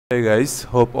Hey guys,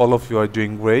 hope all of you are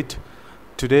doing great.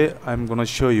 Today I'm gonna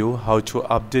show you how to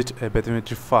update a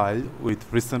bathymetry file with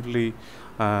recently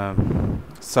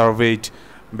surveyed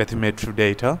bathymetry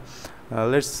data.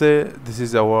 Let's say this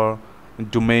is our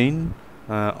domain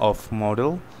of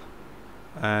model,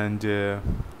 and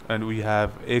we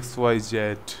have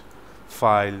XYZ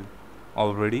file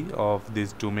already of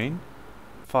this domain.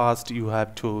 First you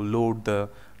have to load the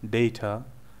data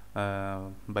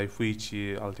by which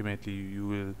ultimately you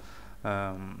will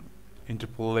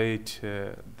interpolate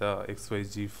the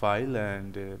XYZ file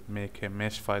and make a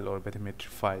mesh file or bathymetry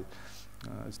file.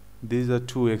 These are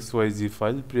two XYZ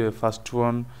files. First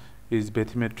one is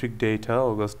bathymetric data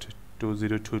August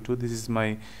 2022. This is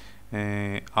my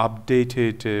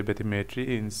updated bathymetry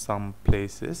in some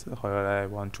places where I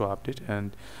want to update,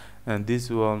 and this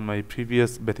one my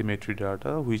previous bathymetry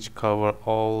data which cover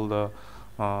all the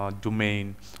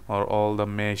domain or all the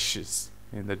meshes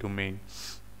in the domain.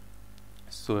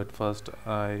 So at first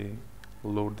I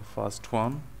load the first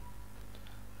one,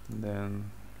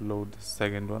 then load the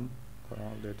second one.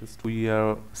 Latest we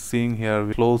are seeing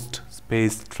here closed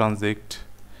space transit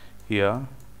here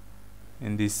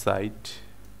in this site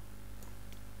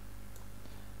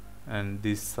and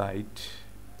this site,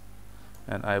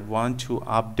 and I want to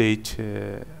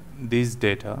update this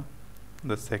data,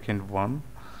 the second one.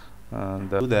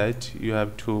 To do that you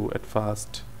have to at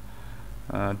first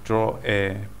draw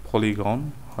a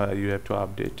polygon where you have to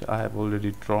update. I have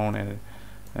already drawn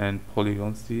a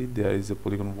polygon. See, there is a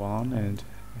polygon 1, and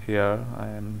here I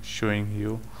am showing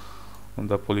you on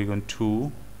the polygon 2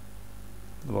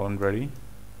 boundary.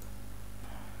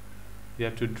 You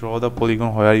have to draw the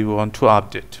polygon where you want to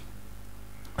update.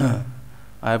 I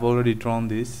have already drawn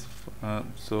this,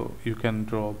 so you can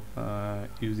draw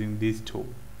using this tool,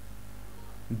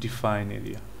 define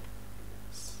area.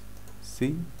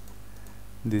 See,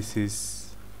 this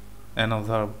is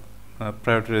another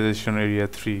prioritization area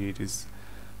 3, it is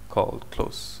called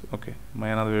close. Okay, my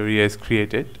another area is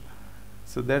created.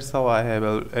 So that's how I have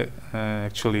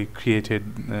actually created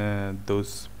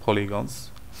those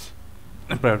polygons.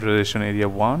 Prioritization area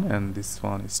 1 and this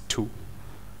one is 2.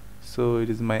 So it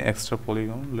is my extra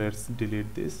polygon. Let's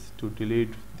delete this. To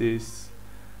delete this,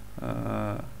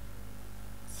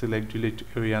 select delete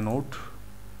area node.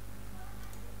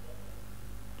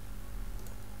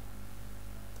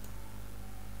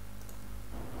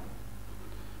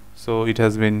 So it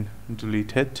has been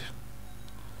deleted.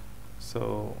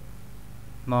 So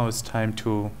now it's time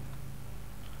to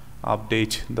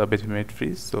update the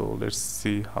bathymetry. So let's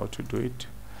see how to do it.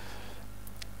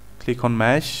 Click on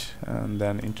mesh and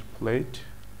then interpolate.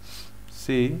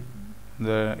 See,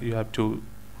 there you have to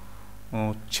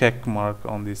check mark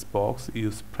on this box,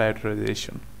 use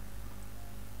prioritization.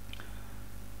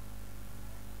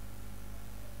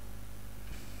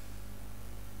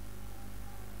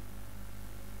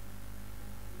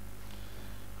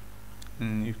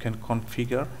 You can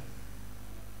configure.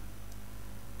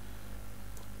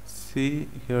 See,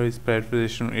 here is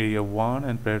prioritization area 1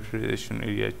 and prioritization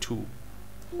area 2.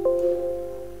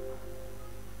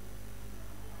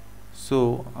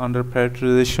 So under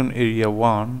prioritization area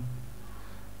 1,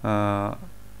 the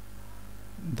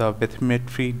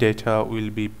bathymetry data will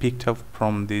be picked up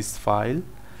from this file.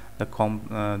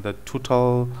 The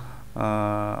total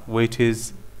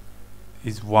weightage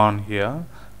is 1 here,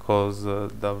 because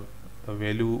the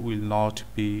value will not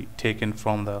be taken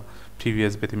from the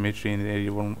previous bathymetry in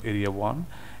area 1,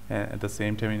 and at the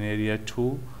same time in area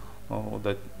 2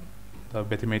 the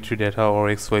bathymetry data or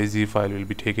XYZ file will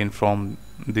be taken from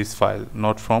this file,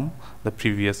 not from the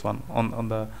previous one. On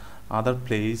the other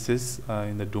places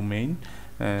in the domain,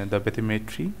 the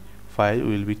bathymetry file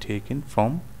will be taken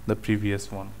from the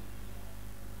previous one.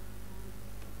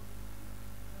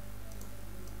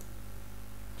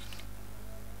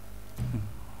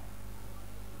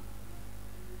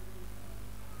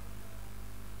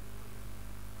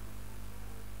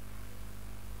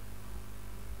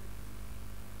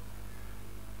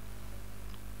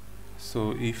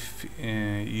 So if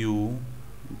you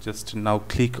just now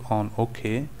click on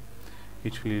OK,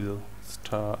 it will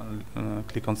start.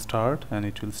 Click on start, and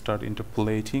it will start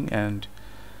interpolating, and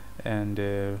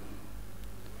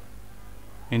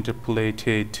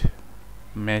interpolated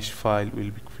mesh file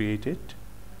will be created.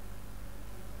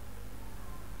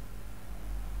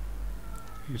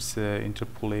 It's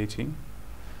interpolating.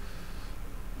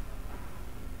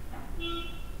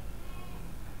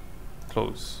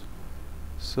 Close.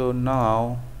 So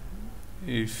now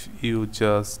if you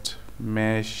just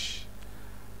mesh,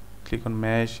 click on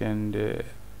mesh and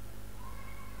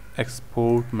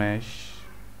export mesh.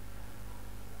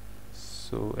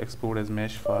 So export as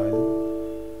mesh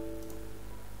file.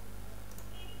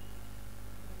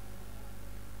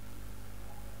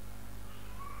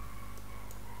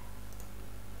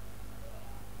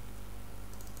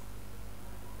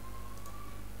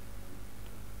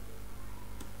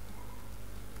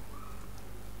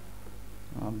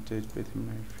 update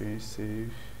bathymetry,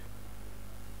 save.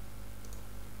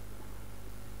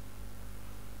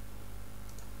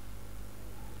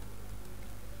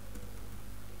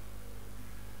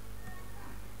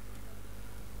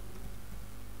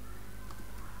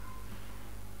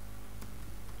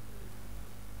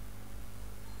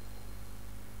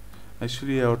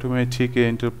 Actually, automatic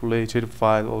interpolated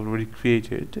file already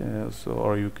created, so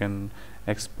or you can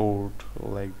export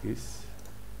like this.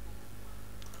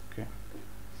 Okay,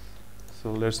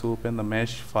 so let's open the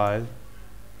mesh file.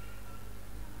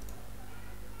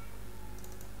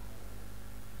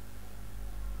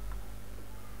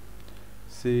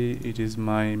 See, it is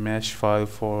my mesh file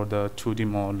for the 2D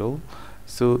model.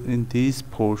 So in this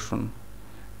portion,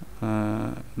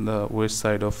 the west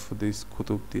side of this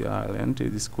Qutubdi Island,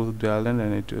 it is Qutubdi Island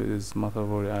and it is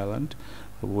Mathaburi Island.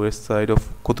 The west side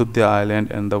of Qutubdi Island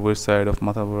and the west side of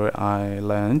Mathaburi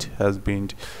Island has been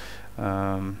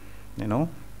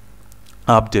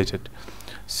updated.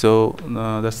 So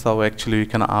that's how actually we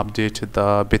can update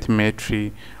the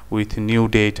bathymetry with new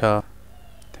data.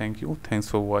 Thank you. Thanks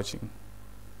for watching.